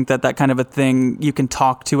experience, do you think that kind of a thing, you can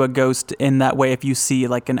talk to a ghost in that way if you see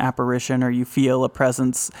like an apparition or you feel a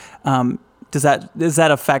presence? Is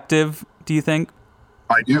that effective, do you think?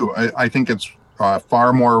 I do. I think it's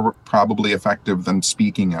far more probably effective than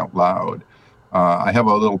speaking out loud. I have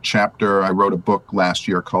a little chapter. I wrote a book last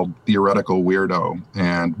year called Theoretical Weirdo,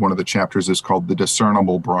 and one of the chapters is called The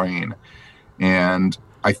Discernible Brain. And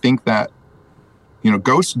I think that,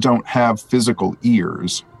 ghosts don't have physical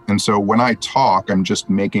ears. And so when I talk, I'm just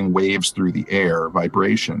making waves through the air,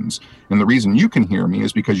 vibrations. And the reason you can hear me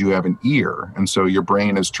is because you have an ear. And so your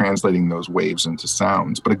brain is translating those waves into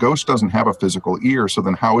sounds. But a ghost doesn't have a physical ear. So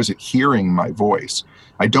then how is it hearing my voice?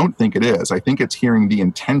 I don't think it is. I think it's hearing the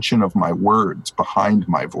intention of my words behind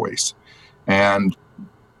my voice. And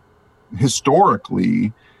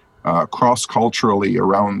historically, cross-culturally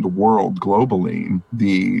around the world, globally,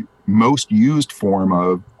 the most used form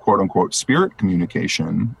of quote-unquote spirit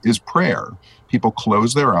communication is prayer. People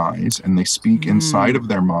close their eyes and they speak inside of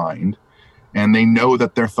their mind, and they know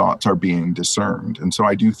that their thoughts are being discerned. And so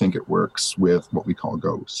I do think it works with what we call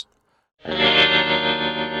ghosts.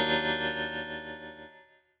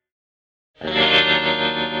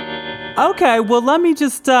 Okay, well, let me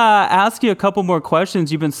just ask you a couple more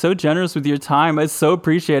questions. You've been so generous with your time. I so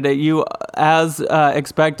appreciate it. You, as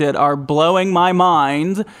expected, are blowing my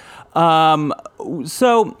mind.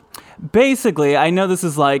 So basically, I know this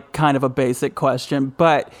is like kind of a basic question,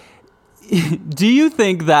 but do you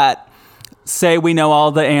think that, say we know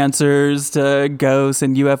all the answers to ghosts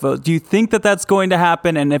and UFOs, do you think that that's going to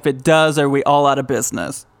happen? And if it does, are we all out of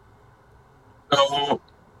business? So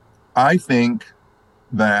I think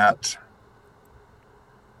that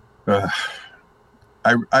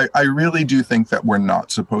I really do think that we're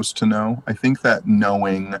not supposed to know. I think that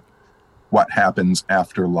knowing what happens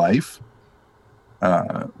after life,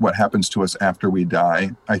 what happens to us after we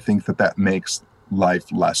die, I think that makes life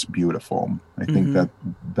less beautiful. I think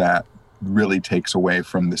that really takes away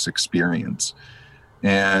from this experience.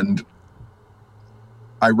 And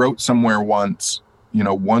I wrote somewhere once,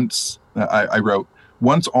 I wrote,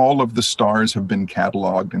 once all of the stars have been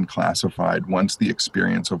cataloged and classified, once the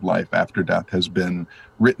experience of life after death has been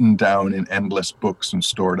written down in endless books and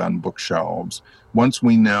stored on bookshelves, once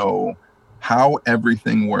we know how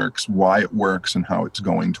everything works, why it works, and how it's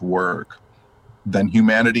going to work, then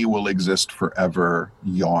humanity will exist forever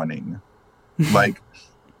yawning.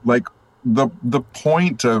 like the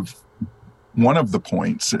point of one of the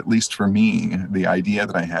points, at least for me, the idea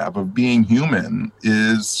that I have of being human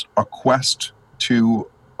is a quest to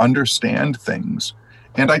understand things.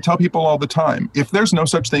 And I tell people all the time, if there's no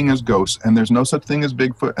such thing as ghosts, and there's no such thing as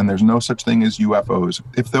Bigfoot, and there's no such thing as UFOs,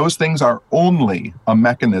 if those things are only a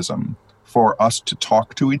mechanism for us to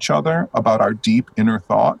talk to each other about our deep inner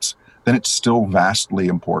thoughts, then it's still vastly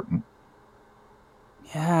important.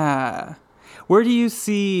 Yeah. Where do you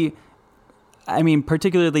see, I mean,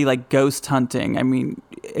 particularly like ghost hunting? I mean,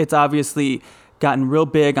 it's obviously gotten real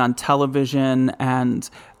big on television, and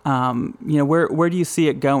where do you see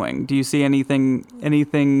it going? Do you see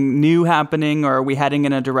anything new happening, or are we heading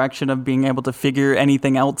in a direction of being able to figure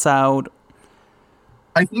anything else out?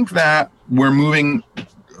 I think that we're moving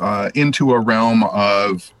into a realm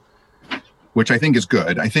of, which I think is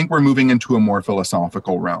good. I think we're moving into a more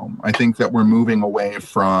philosophical realm. I think that we're moving away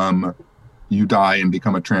from you die and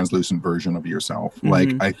become a translucent version of yourself. Mm-hmm.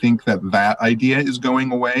 Like, I think that idea is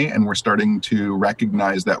going away, and we're starting to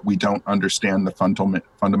recognize that we don't understand the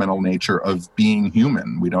fundamental nature of being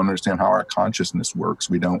human. We don't understand how our consciousness works.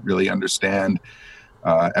 We don't really understand.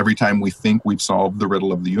 Every time we think we've solved the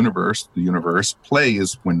riddle of the universe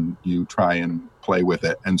plays when you try and play with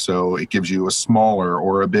it. And so it gives you a smaller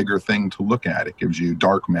or a bigger thing to look at. It gives you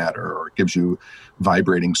dark matter, or it gives you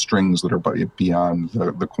vibrating strings that are beyond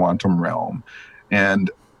the quantum realm. And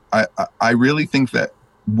I really think that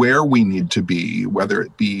where we need to be, whether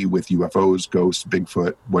it be with UFOs, ghosts,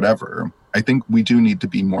 Bigfoot, whatever, I think we do need to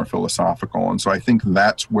be more philosophical. And so I think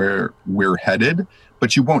that's where we're headed.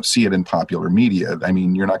 But you won't see it in popular media. I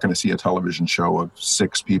mean, you're not going to see a television show of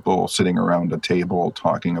 6 people sitting around a table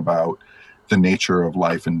talking about the nature of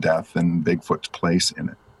life and death and Bigfoot's place in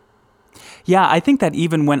it. Yeah, I think that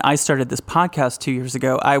even when I started this podcast 2 years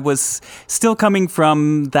ago, I was still coming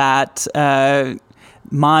from that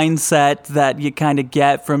mindset that you kind of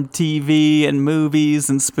get from TV and movies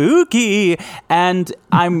and spooky. And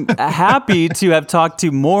I'm happy to have talked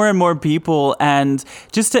to more and more people, and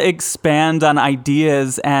just to expand on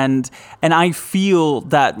ideas. And I feel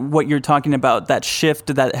that what you're talking about, that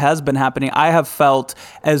shift that has been happening, I have felt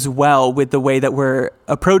as well with the way that we're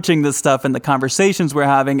approaching this stuff and the conversations we're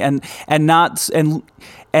having, and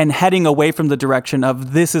heading away from the direction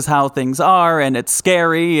of this is how things are and it's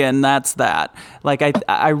scary and that's that. Like,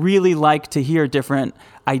 I really like to hear different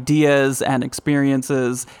ideas and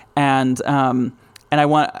experiences, and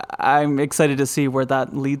I'm excited to see where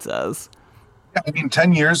that leads us. Yeah, I mean,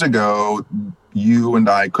 10 years ago, you and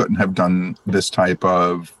I couldn't have done this type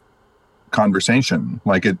of conversation.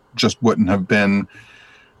 Like, it just wouldn't have been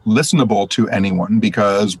listenable to anyone,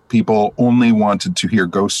 because people only wanted to hear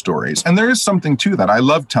ghost stories. And there is something to that. I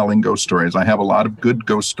love telling ghost stories. I have a lot of good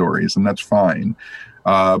ghost stories, and that's fine.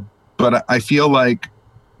 But I feel like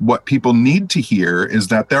what people need to hear is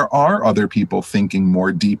that there are other people thinking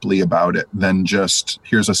more deeply about it than just,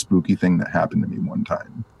 here's a spooky thing that happened to me one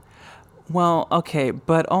time. Well, okay,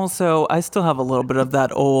 but also I still have a little bit of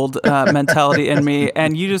that old mentality in me.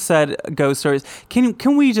 And you just said ghost stories.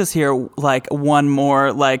 Can we just hear like one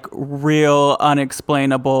more like real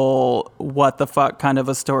unexplainable what the fuck kind of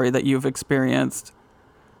a story that you've experienced?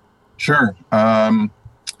 Sure.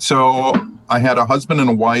 So I had a husband and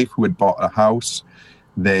a wife who had bought a house.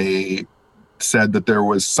 They said that there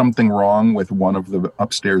was something wrong with one of the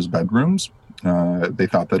upstairs bedrooms. They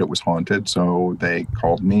thought that it was haunted, so they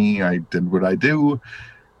called me. I did what I do.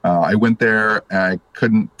 I went there. I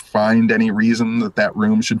couldn't find any reason that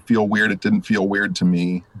room should feel weird. It didn't feel weird to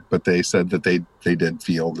me, but they said that they did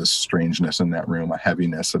feel this strangeness in that room, a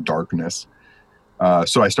heaviness, a darkness.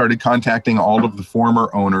 So I started contacting all of the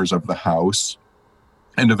former owners of the house,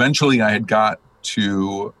 and eventually I had got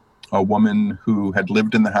to a woman who had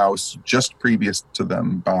lived in the house just previous to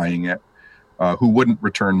them buying it, who wouldn't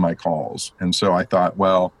return my calls. And so I thought,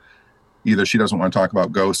 well, either she doesn't want to talk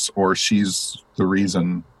about ghosts, or she's the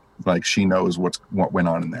reason, like she knows what went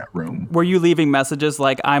on in that room. Were you leaving messages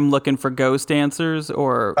like, I'm looking for ghost answers,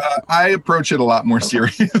 or? I approach it a lot more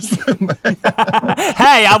serious than that.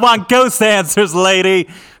 Hey, I want ghost answers, lady.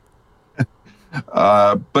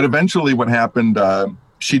 But eventually what happened,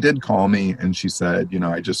 she did call me and she said,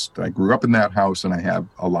 I grew up in that house and I have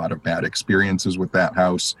a lot of bad experiences with that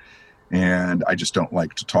house, and I just don't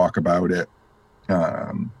like to talk about it.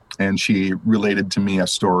 And she related to me a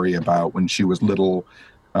story about when she was little,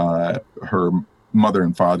 her mother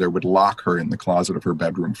and father would lock her in the closet of her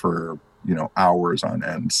bedroom for, hours on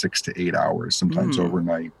end, 6 to 8 hours, sometimes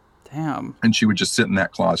overnight. Damn. And she would just sit in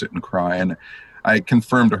that closet and cry. And I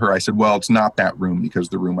confirmed to her, I said, well, it's not that room, because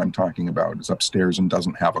the room I'm talking about is upstairs and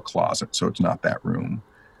doesn't have a closet. So it's not that room.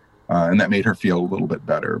 And that made her feel a little bit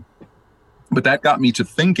better. But that got me to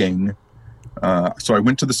thinking. So I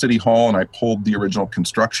went to the city hall and I pulled the original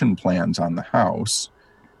construction plans on the house,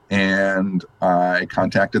 and I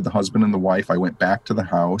contacted the husband and the wife. I went back to the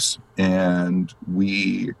house and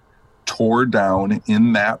we tore down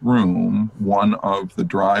in that room one of the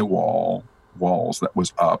drywall walls that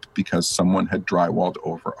was up because someone had drywalled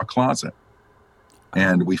over a closet.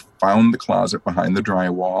 And we found the closet behind the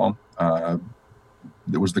drywall.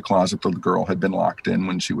 It was the closet that the girl had been locked in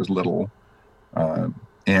when she was little.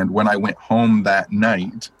 And when I went home that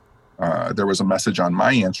night, there was a message on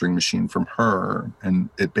my answering machine from her, and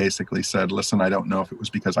it basically said, listen, I don't know if it was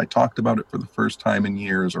because I talked about it for the first time in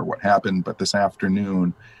years or what happened, but this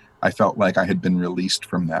afternoon I felt like I had been released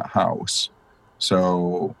from that house.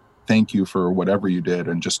 So thank you for whatever you did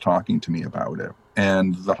and just talking to me about it.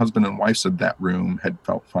 And the husband and wife said that room had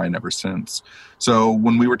felt fine ever since. So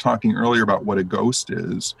when we were talking earlier about what a ghost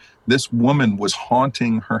is, this woman was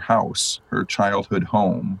haunting her house, her childhood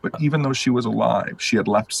home. But even though she was alive, she had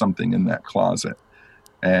left something in that closet.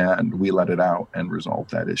 And we let it out and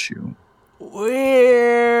resolved that issue.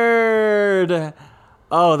 Weird.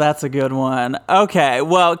 Oh, that's a good one. Okay,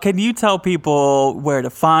 well, can you tell people where to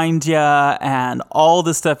find you and all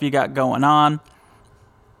the stuff you got going on?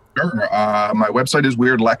 Sure. My website is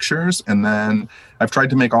Weird Lectures, and then I've tried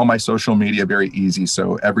to make all my social media very easy.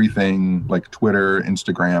 So everything like Twitter,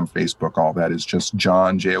 Instagram, Facebook, all that is just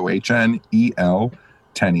John, Johnel,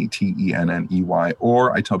 Tenney, Tenney.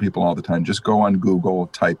 Or I tell people all the time, just go on Google,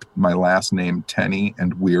 type my last name, Tenney,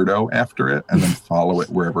 and weirdo after it, and then follow it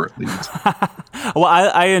wherever it leads. Well,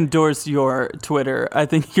 I endorse your Twitter. I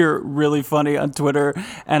think you're really funny on Twitter,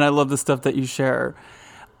 and I love the stuff that you share.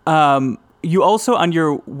 You also on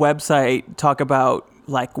your website talk about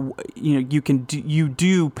like, you know, you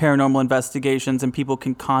do paranormal investigations and people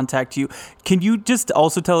can contact you. Can you just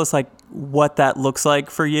also tell us like what that looks like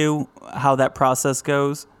for you, how that process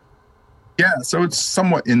goes? Yeah, so it's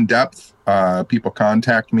somewhat in depth. People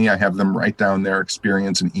contact me. I have them write down their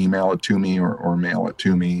experience and email it to me or mail it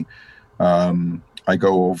to me. I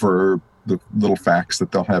go over the little facts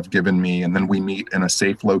that they'll have given me, and then we meet in a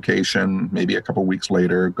safe location, maybe a couple weeks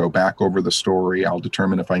later, go back over the story. I'll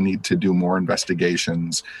determine if I need to do more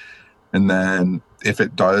investigations. And then if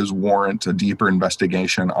it does warrant a deeper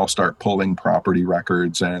investigation, I'll start pulling property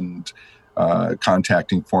records and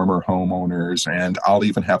contacting former homeowners. And I'll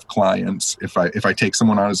even have clients. If I take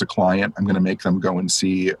someone on as a client, I'm going to make them go and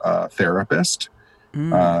see a therapist.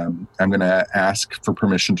 I'm going to ask for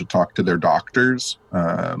permission to talk to their doctors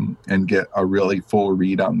and get a really full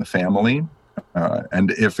read on the family.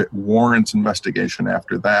 And if it warrants investigation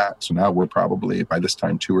after that, so now we're probably by this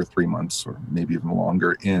time 2 or 3 months or maybe even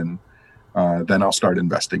longer in, then I'll start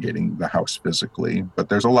investigating the house physically. But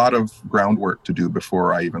there's a lot of groundwork to do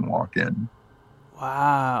before I even walk in.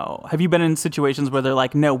 Wow. Have you been in situations where they're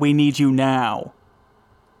like, no, we need you now?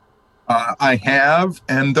 I have,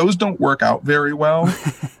 and those don't work out very well.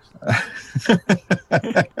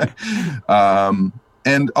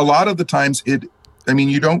 And a lot of the times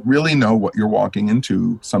you don't really know what you're walking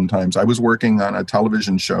into sometimes. I was working on a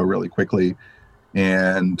television show really quickly,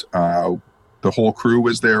 and the whole crew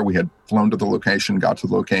was there. We had flown to the location, got to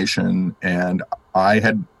the location, and I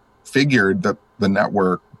had figured that the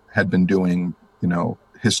network had been doing,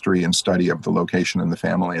 history and study of the location and the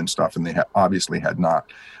family and stuff, and they obviously had not.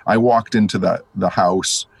 I walked into the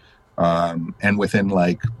house, and within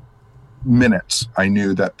like minutes, I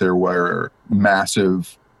knew that there were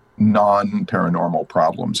massive non-paranormal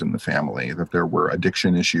problems in the family, that there were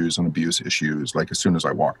addiction issues and abuse issues. Like as soon as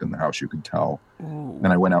I walked in the house, you could tell. Ooh.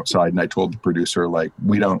 And I went outside and I told the producer, like,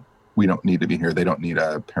 we don't need to be here. They don't need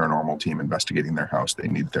a paranormal team investigating their house. They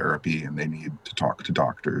need therapy, and they need to talk to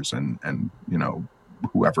doctors and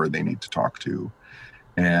whoever they need to talk to.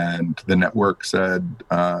 And the network said,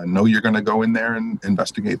 no, you're going to go in there and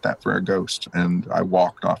investigate that for a ghost. And I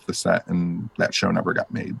walked off the set, and that show never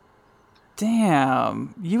got made.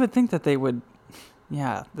 Damn. You would think that they would.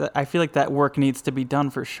 Yeah. I feel like that work needs to be done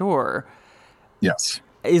for sure. Yes.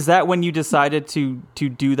 Is that when you decided to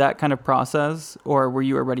do that kind of process, or were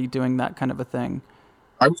you already doing that kind of a thing?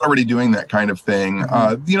 I was already doing that kind of thing.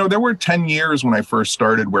 Mm-hmm. There were 10 years when I first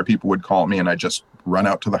started where people would call me and I just run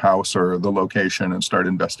out to the house or the location and start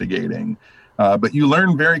investigating. But you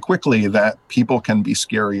learn very quickly that people can be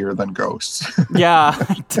scarier than ghosts. Yeah,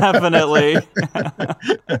 definitely.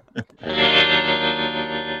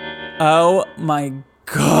 Oh my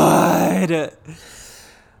God.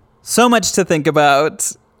 So much to think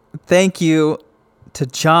about. Thank you to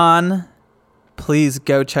John. Please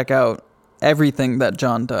go check out everything that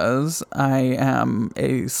John does. I am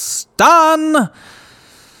a stan.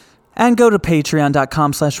 And go to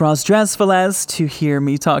patreon.com/RosDresfiles to hear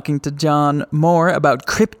me talking to John more about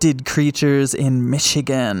cryptid creatures in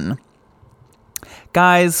Michigan.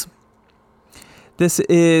 Guys, this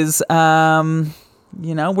is,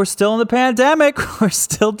 we're still in the pandemic. We're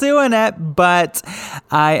still doing it, but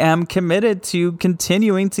I am committed to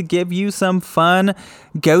continuing to give you some fun,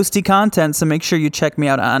 ghosty content. So make sure you check me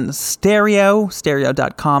out on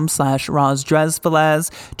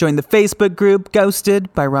stereo.com/RosDresfiles. Join the Facebook group,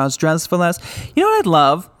 Ghosted by Roz Dresfiles. You know what I'd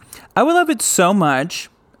love? I would love it so much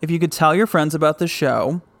if you could tell your friends about the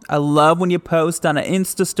show. I love when you post on an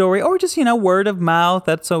Insta story or just, word of mouth.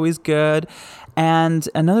 That's always good. And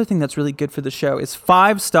another thing that's really good for the show is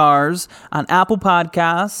 5 stars on Apple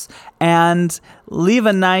Podcasts and leave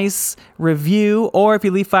a nice review. Or if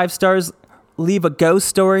you leave 5 stars, leave a ghost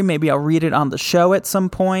story. Maybe I'll read it on the show at some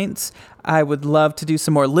point. I would love to do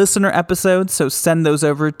some more listener episodes, so send those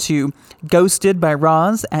over to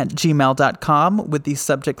ghostedbyroz@gmail.com with the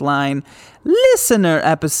subject line listener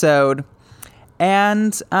episode.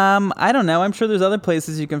 And I don't know. I'm sure there's other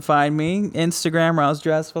places you can find me. Instagram, Roz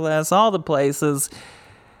Dresfiles, all the places.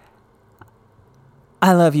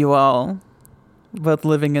 I love you all, both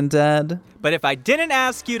living and dead. But if I didn't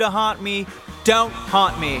ask you to haunt me, don't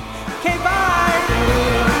haunt me. Okay, bye!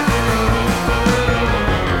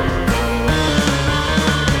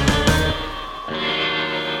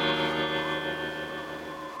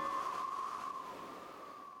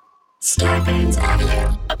 Starburns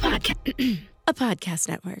Audio, a podcast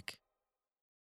network.